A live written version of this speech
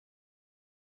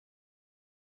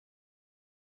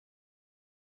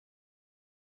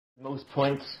Most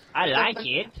points. I like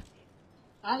it.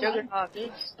 Juggernaut.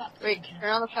 Wait, turn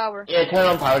on the power. Yeah, turn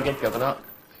on power, get Juggernaut.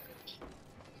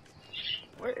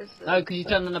 Where is this? No, because you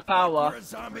turn on the power. You're a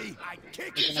zombie. I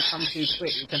kick It's gonna come too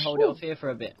quick. You can hold it off here for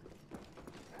a bit.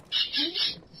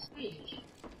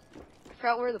 I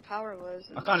forgot where the power was.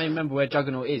 I can't even remember where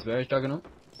Juggernaut is. Where is Juggernaut?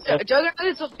 Juggernaut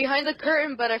is behind the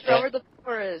curtain, but I forgot where the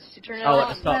power is. You turn it Oh,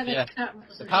 on. at the top, yeah.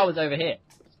 The power's over here.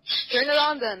 Turn it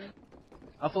on then.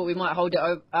 I thought we might hold it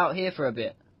out here for a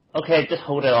bit. Okay, just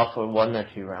hold it off for 1 or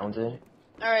 2 rounds, eh?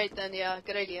 Alright then, yeah,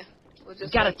 good idea. We'll You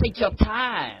just gotta take your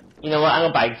time. You know what,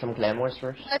 I'm gonna buy some claymores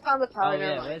first. I found the power Oh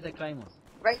now. yeah, where's the claymore?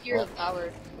 Right here's the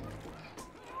power.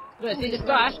 Look, see this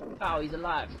guy? Oh, he's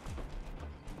alive.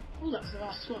 Oh, that's the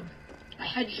last one. I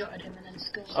headshotted him and then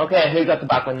Skolzy. Okay, who got the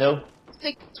back window?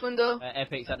 Take this window.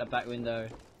 Epic's at the back window.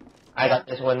 I got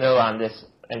this window and this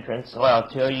entrance. Well, I'll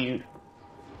tell you.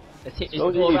 Let's hit this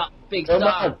Skolzy, door up, big come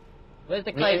star. on. Where's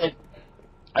the claymore?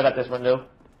 I got this window.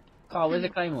 Carl, where's the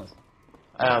claymores?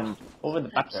 Over the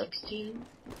back there. 16.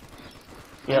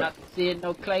 I'm Yep. not seeing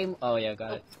no claymore. Oh yeah,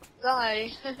 got it. Die.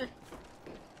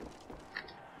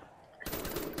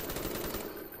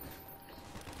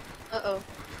 Uh-oh.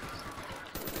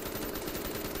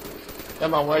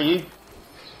 Come on, where are you?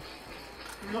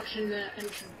 I'm watching the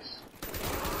entrance.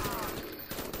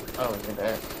 Oh, you're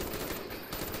there.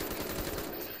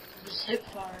 I'm just hip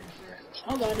firing for it.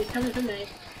 Oh god, he's coming for me.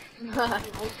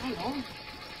 Hang on.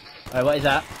 Alright, what is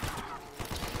that?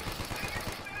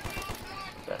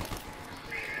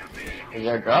 Is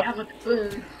there a I drop? have a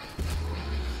boom.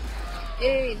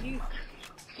 Yay, nuke.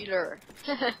 Killer.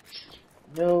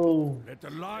 No. Let the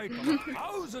light of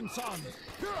 1,000 suns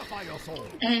purify your soul.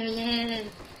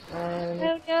 Oh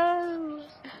no.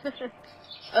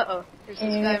 Uh-oh. There's this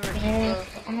guy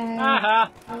running. Haha!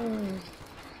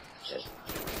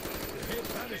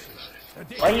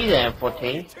 Why are you there,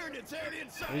 14?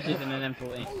 Who's using an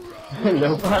M14?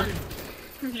 No one.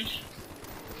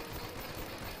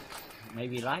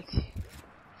 Maybe he likes it.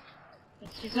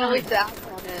 He's gonna wait to act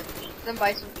on it, then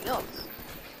buy something else.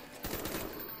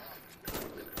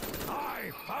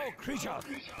 I, foul creature.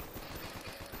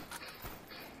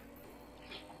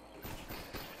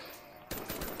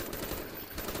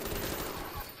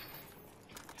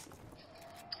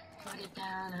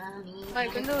 My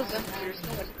window is empty, there's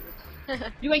nobody.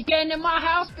 You ain't getting in my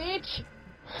house, bitch!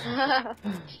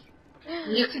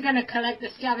 Luke's gonna collect the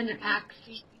scavenger packs.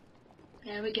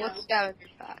 There we go. What's scavenger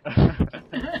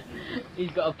pack?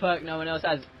 He's got a perk no one else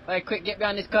has. Hey, quick, get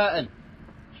behind this curtain.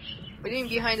 What do you mean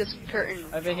behind this curtain?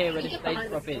 Over here where the stage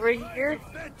prop is. Right here?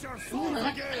 Let your soul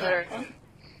There. begin.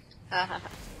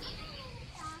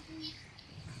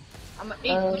 I'm gonna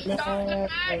eat stuff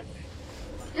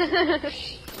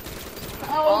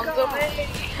Oh, away!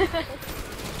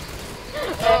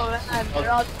 Oh man,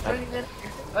 they're all 20 minutes.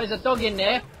 Oh, there's a dog in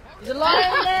there. He's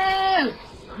alive!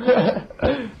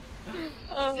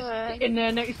 Oh man. In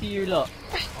there next to you lot.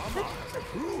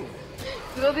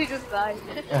 Skolzy just died.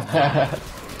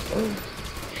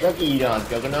 Lucky you don't,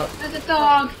 Juggernaut. There's a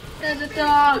dog! There's a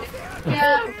dog!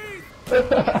 Yeah!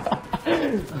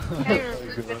 Okay,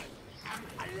 we're good.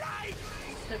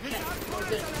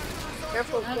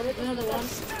 Careful, Another one.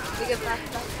 we get back.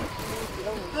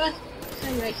 First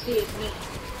thing I see is me.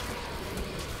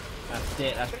 That's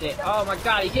it, that's it. Oh my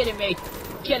god, he's hitting me!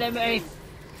 Killing me!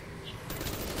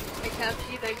 I can't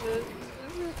see like this.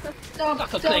 Dog,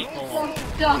 Suck a dog, claymore.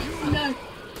 dog, no.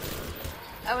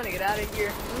 I wanna get out of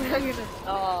here.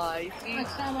 Oh, you see? Like Alright,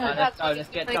 someone. let's go, let's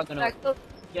get Juggernaut.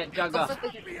 Get Jugger.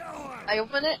 I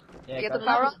open it. Yeah, I get go. the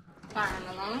power on. Fire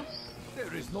alarms.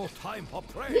 There is no time for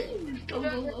play. Go,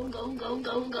 go, go, go, go,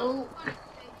 go, go.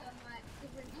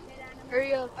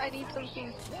 Hurry up! I need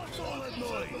something. What's all that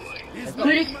noise?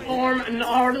 Quick form an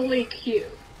orderly queue.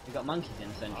 We got monkeys in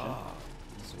the centre.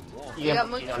 You got got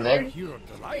monkeys on there? Here of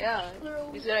delight. Yeah.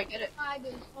 You said I get it.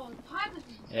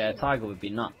 Yeah, a tiger would be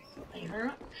nuts. Thank you very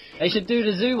much. They should do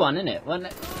the zoo one, innit?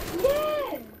 Wouldn't it?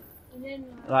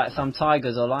 Like some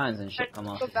tigers or lions and shit come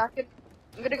off. Go back.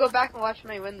 I'm gonna go back and watch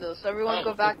my window. So everyone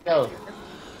go back. Go.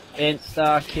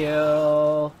 Insta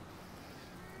kill.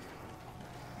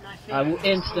 My I will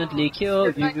favorite. instantly kill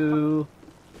you.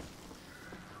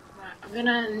 Right, I'm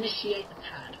gonna initiate the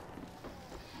pad.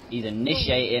 He's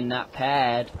initiating that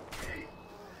pad.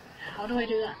 How do I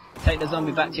do that? Take the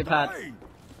zombie back to your pad.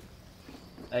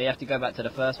 You have to go back to the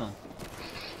first one.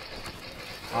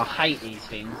 I hate these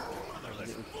things.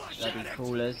 Little bloody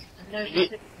crawlers. No,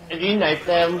 If you knife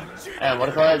them, what do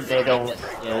you call it? They don't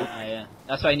Yeah.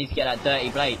 That's why you need to get that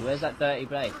dirty blade. Where's that dirty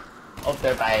blade? up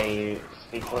there by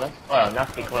Speed Cola. Well, not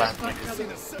Speed Cola.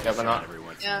 Juggernaut.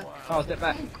 Yeah. Oh, step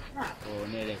back. crap. Oh,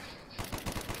 nearly.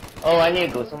 Oh, I need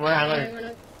to go somewhere.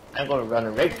 I'm gonna run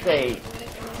a rig trade.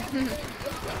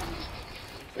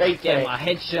 Rig Get trade. my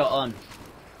headshot on.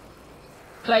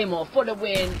 Claymore for the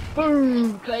win.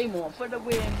 Boom. Claymore for the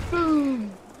win.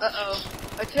 Boom. Uh-oh.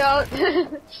 Watch out.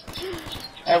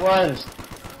 Everyone,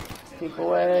 keep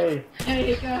away.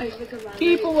 Hey guys, look at my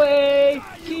Keep rate. away.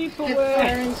 Keep Hip away.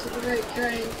 fire into the rate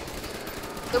train.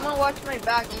 Someone watch my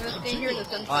back. I'm gonna stay here in the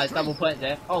sun. Alright, it's double points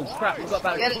there. Oh crap, we've got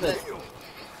about Get it.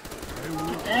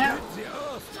 There.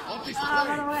 Ah,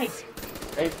 run away.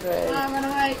 Rig trade. Ah, run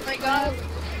away. Oh my god.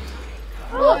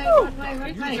 Run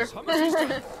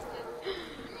away.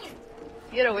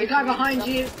 Get away The guy from me. behind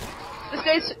you. This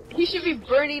guy's, he should be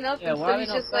burning up Yeah, why instead are we he's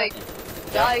not just like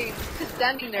fighting? dying. He's just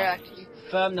standing there actually.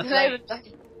 Firm the He's not even flame.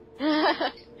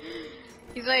 dying.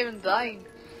 He's not even dying.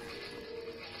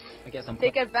 I get some.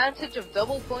 Take advantage of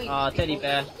double points. Ah, teddy people.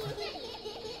 bear.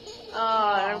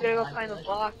 I'm gonna go find the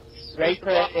box. Rig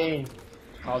trade.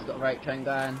 Carl's got a right train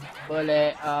going.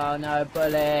 Bullet. Oh no,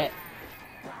 bullet.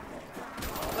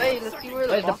 Wait, let's see where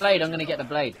the Where's the box blade? I'm gonna get the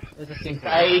blade. There's a single.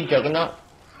 Hey, Juggernaut.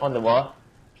 On the wall.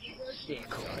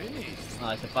 Sickle. Oh,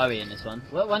 it's a Bowie in this one.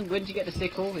 What one? When did you get the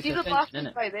sickle? It's See the a box isn't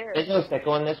is it? right there. There's no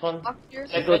sickle on this one. Box here.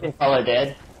 Sickle can color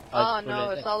dead. Oh it's no,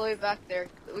 bullet. it's all the way back there.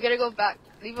 We gotta go back.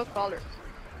 Leave a collar.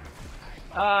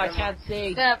 Oh, I can't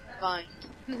see. That's fine.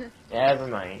 Never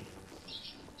mind.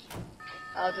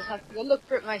 I'll just have to go look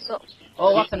for it myself.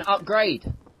 Oh, that's an upgrade.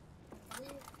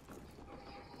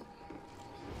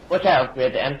 Watch out,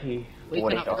 upgrade the MP. We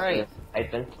can upgrade.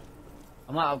 Hyphen.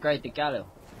 I might upgrade the Gallo.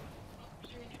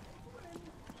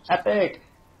 Epic.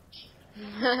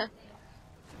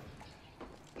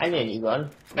 I need a new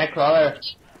gun. Nightcrawler.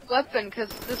 Weapon, cause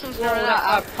this one's Whoa, running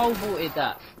I out. pole vaulted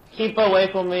that. Keep away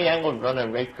from me. I'm gonna run a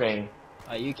rig train.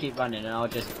 Alright, you keep running and I'll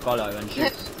just follow and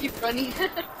shoot. Keep running.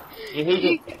 You hit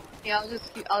it. Yeah,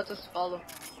 I'll just follow.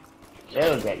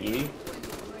 They'll get you.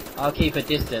 I'll keep a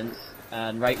distance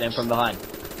and rape them from behind.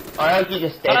 Or else you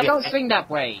just stay But I don't behind. swing that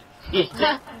way. You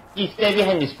stay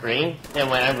behind the screen, then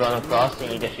when I run across,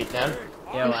 then you just shoot them.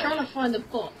 Yeah, I'm right. trying to find the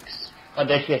box. Oh,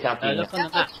 there she is after you. Look on the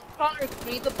map. Connor,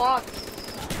 read the box.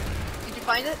 Did you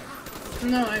find it?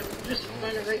 No, I'm just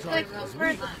trying to rate Like, train around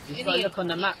where- the map. You just gotta look on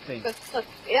the map thing. Look,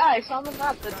 yeah, I saw on the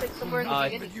map. That's like somewhere in the Oh,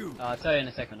 beginning. I'll tell you in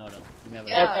a second, hold on. Let me have a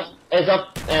look. Yeah. It's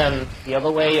up the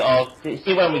other way of.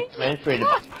 See when we come in through the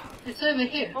back. It's over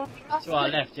here. Oh, To our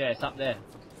left, yeah, it's up there.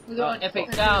 We got Oh,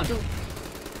 epic down.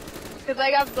 because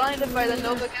I got blinded by the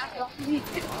Nova gas. Oh,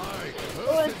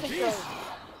 it's control.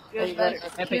 Feels better.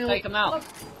 Epic, take them out.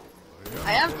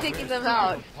 I am taking them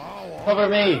out. Cover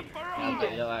me.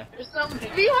 Okay, don't worry. There's some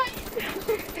behind.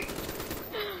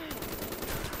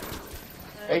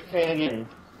 Rig train again.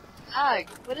 Ag,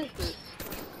 what is this?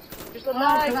 There's a Oh,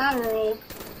 lag. collateral.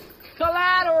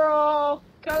 Collateral!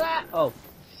 Oh,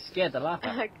 scared the laugh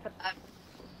out.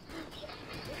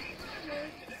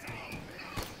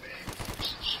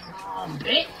 Oh,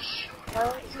 bitch.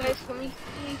 Oh, this guy's coming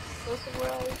to me. Go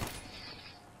somewhere else.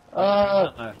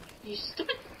 Uh-oh. You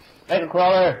stupid.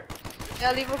 Nightcrawler.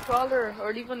 Yeah, leave a crawler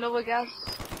or leave a Nova gas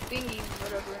thingy,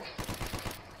 whatever.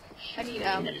 I need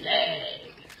ammo. The leg.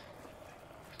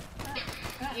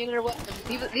 You know what?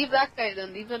 Leave that guy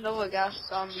then. Leave the Nova gas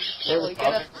zombie. There's So a we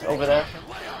get box over there.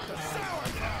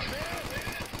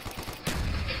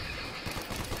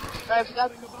 Alright, we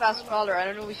got the fast crawler. I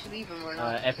don't know if we should leave him or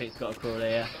not. Epic's got a crawler,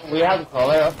 yeah. We have a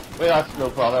crawler. We got a slow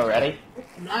crawler already.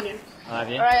 I'm not in. Oh, have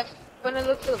you? Alright, I'm gonna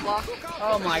look for the block.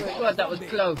 Oh my god, that was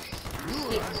close.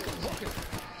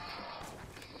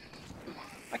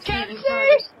 I can't see!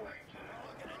 I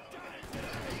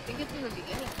think it's in the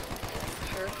beginning.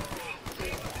 Sure.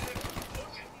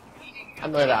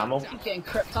 I'm out of ammo. Keep getting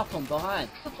crept up on behind.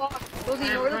 The block. Those you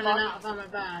know I'm where the running block. out of ammo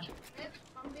bad.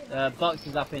 Box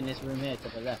is up in this room here to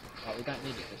the left. Oh, we don't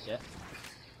need it just yet.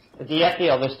 Do you have the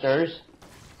other stairs?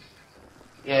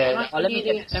 Yeah, Oh, let me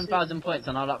get 10,000 points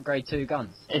and I'll upgrade 2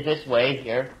 guns. it's this way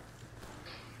here.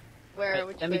 Where?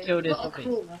 Which Let me way? kill this Got a zombie.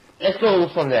 crawler. Let's go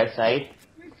from the outside.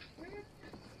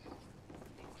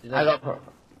 Is I that- got.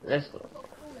 Let's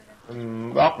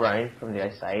rock round from the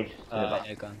outside. To the back.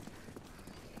 yeah, gun.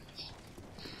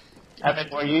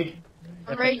 Epic, were you?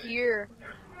 I'm right here.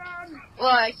 Well,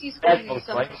 I see That's Skolzy, both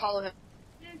so I'm gonna ways. follow him.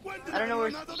 I don't know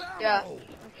where. Yeah.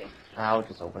 Okay. I'll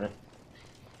just open it.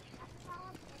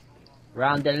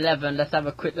 Round 11, let's have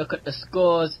a quick look at the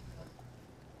scores.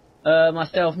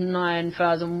 Myself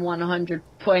 9,100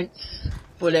 points.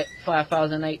 Bullet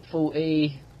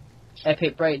 5,840.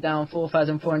 Epic Breakdown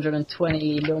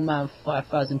 4,420. Little Man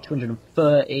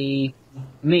 5,230.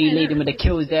 Me leading with the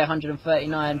kills there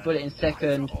 139. Bullet in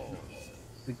second.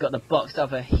 We've got the box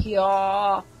over here.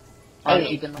 I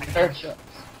Hey, need the sir. shots.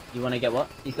 You wanna get what?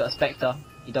 He's got a Spectre.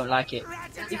 You don't like it.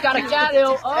 He's got a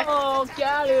Galil! Oh,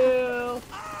 Galil!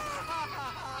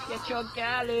 Get your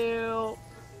Galil!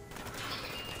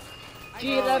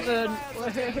 G11!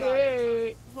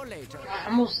 Wait. For later. Right,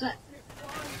 I'm all set.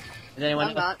 Is anyone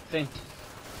I'm not. thing?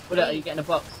 What are you getting a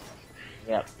box?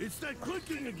 Yep. It's that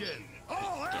clicking again.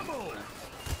 Oh, ammo.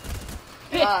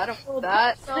 I don't want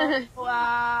that.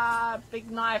 Big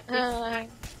knife,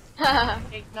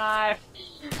 big knife.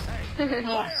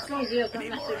 Oh, Skolzy has that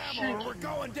Need more massive ammo. shank. We're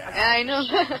going down. Yeah, I know.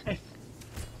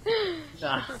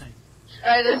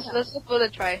 Alright, let's look for the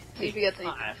try. See if he gets any.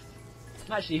 I'm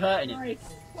actually hurting it. Right.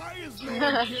 Why is no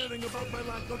one caring about my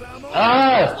lack of ammo?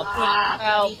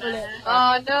 Oh!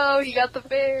 Oh no, he got the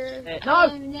bear. No! Oh,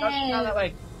 Don't no. go that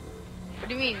way. What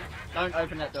do you mean? Don't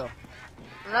open that door.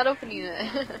 I'm not opening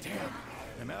it.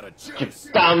 I'm out of chips.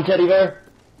 Damn teddy bear!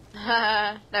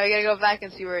 Now we gotta go back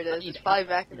and see where it is. It's probably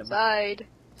back inside.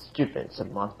 Stupid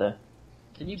Samantha.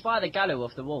 Can you buy the Gallo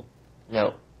off the wall?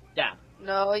 No. Damn.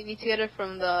 No, you need to get it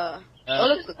from the. Oh,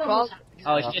 look, the crawl.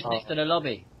 Oh, it's just next to the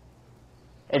lobby.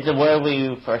 It's where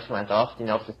we first went off, you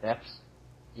know, up the steps.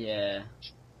 Yeah.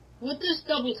 What does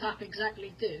double tap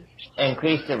exactly do?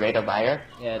 Increase the rate of fire.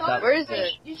 Yeah, that, Where is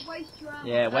it?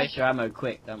 yeah, waste your ammo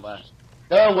quick, don't worry.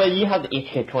 Oh, well, you have the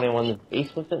HK21 base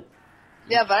with it.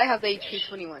 Yeah, but I have the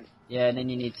HP21. Yeah, and then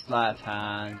you need sleight of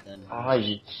hand and... Oh,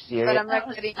 you But serious? I'm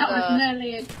not getting That was the.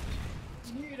 nearly a...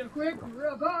 Need a quick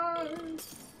revive! Oh,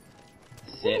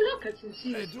 Sick. look, I can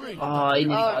see Hey, this. drink. Oh, you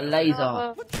need got a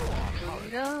laser.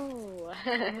 No.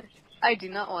 I do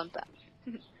not want that.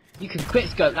 You can quick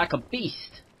scope like a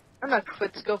beast. I'm not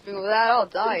quit scoping with that, I'll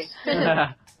die.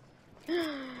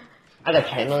 I got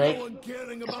China No Lake. one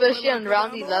caring about Especially my on lack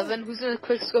round of ammo? 11, who's gonna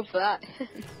quick scope for that?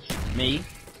 Me?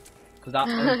 Cause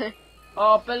that...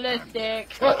 Oh, ballistic!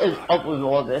 What is up with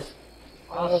all this?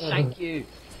 Oh, thank you.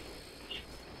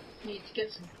 Need to get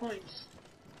some points.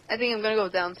 I think I'm gonna go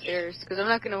downstairs, because I'm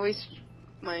not gonna waste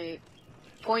my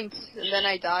points, and then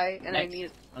I die, and I Next.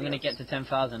 need... I'm gonna get to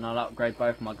 10,000, I'll upgrade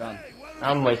both my guns.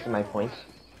 I'm wasting my points.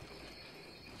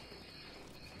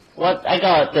 What? I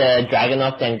got the dragon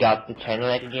up, then got the China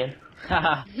Lake again.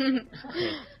 Haha.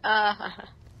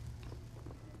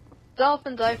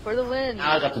 Dolphin die for the win!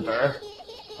 Now I got the bear.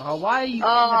 Oh, why are you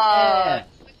Oh. in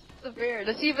The bear.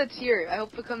 Let's see if it's here. I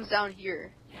hope it comes down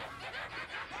here.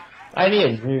 I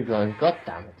need a new gun. God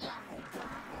damn it.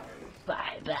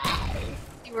 Bye bye.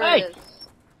 See where Hey! it is.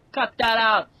 Cut that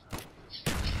out!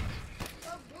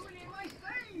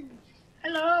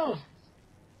 Hello!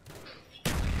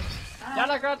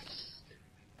 Delegates!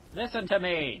 Listen to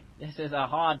me! This is a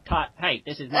hard time. Hey,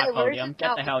 this is my Hey, where's podium. it Get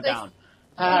now? the hell This- down.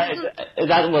 Is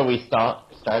that where we I'm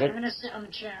started? gonna sit on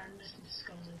a chair and listen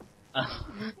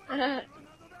to Skolzy.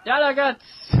 Delegates!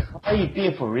 Are you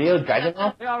being for real, Dragon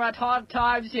Ball? We are at hard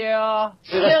times here.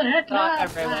 Kill Hitler! Not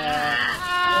everywhere.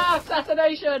 Ah,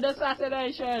 assassination!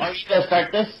 Assassination! Are you gonna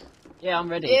start this? Yeah, I'm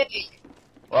ready. Yay.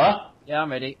 What? Yeah,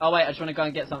 I'm ready. Oh wait, I just want to go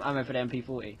and get some ammo for the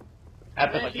MP40.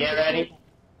 Epic, get ready.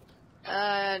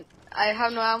 I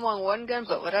have no ammo on one gun,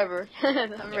 but whatever.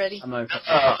 I'm ready. Ammo.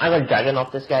 I'm gonna dragon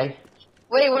off this guy.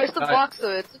 Wait, where's the Alright. box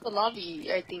though? It's in the lobby,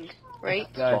 I think. Right?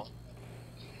 Go.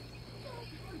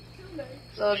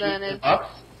 So then it's... Up?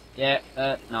 Yeah,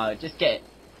 no, just get it.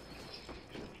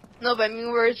 No, but I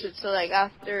mean, where is it? So like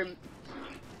after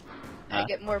I Huh?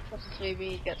 get more points,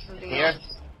 maybe get something Here.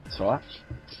 else. That's alright.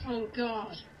 Oh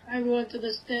god. Everyone to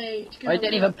the stage. I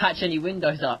didn't even patch any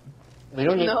windows up. We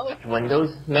don't need No.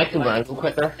 windows. Make the run go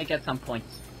quicker. I get some points.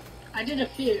 I did a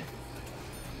few.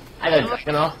 I got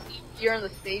dragon off. You're on the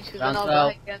stage, because then Round I'll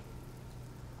 12. die again.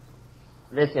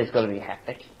 This is gonna be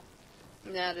hectic.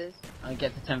 Yeah, it is. I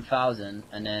get to 10,000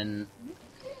 and then...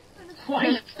 Why are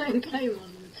you playing Claymore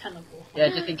on the teleport? Yeah,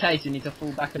 just in case you need to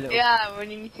fall back a little. Yeah, when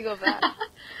you need to go back.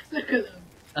 Look at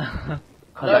them.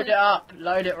 Load it up.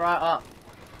 Load it right up.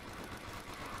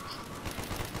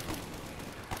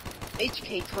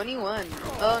 HK21.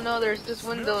 Oh no, there's this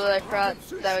window that I forgot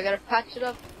that we gotta patch it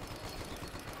up.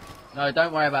 No,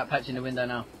 don't worry about patching the window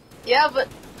now. Yeah, but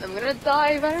I'm gonna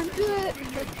die if I don't do it.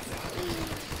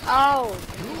 Ow.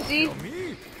 See?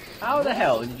 Me? How the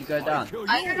hell did you go down? Kill you.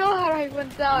 I don't know how I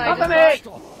went down. I Cover just-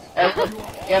 me! Everyone,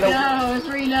 get over. No, it's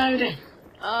reloading.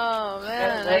 Oh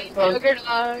man, Yeah, I that's fun. sugar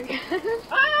dog.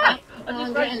 Ah! I I'm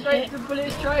just getting went straight hit. to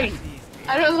Bullet's train.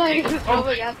 I don't like this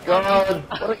public gas. God,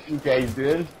 what are you guys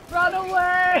doing? Run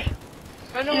away!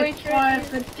 Run away, It's fire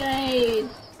train. for days.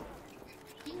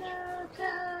 No,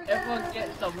 go, Everyone get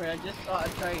somewhere and just start a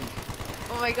train.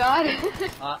 Oh my god.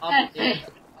 Up,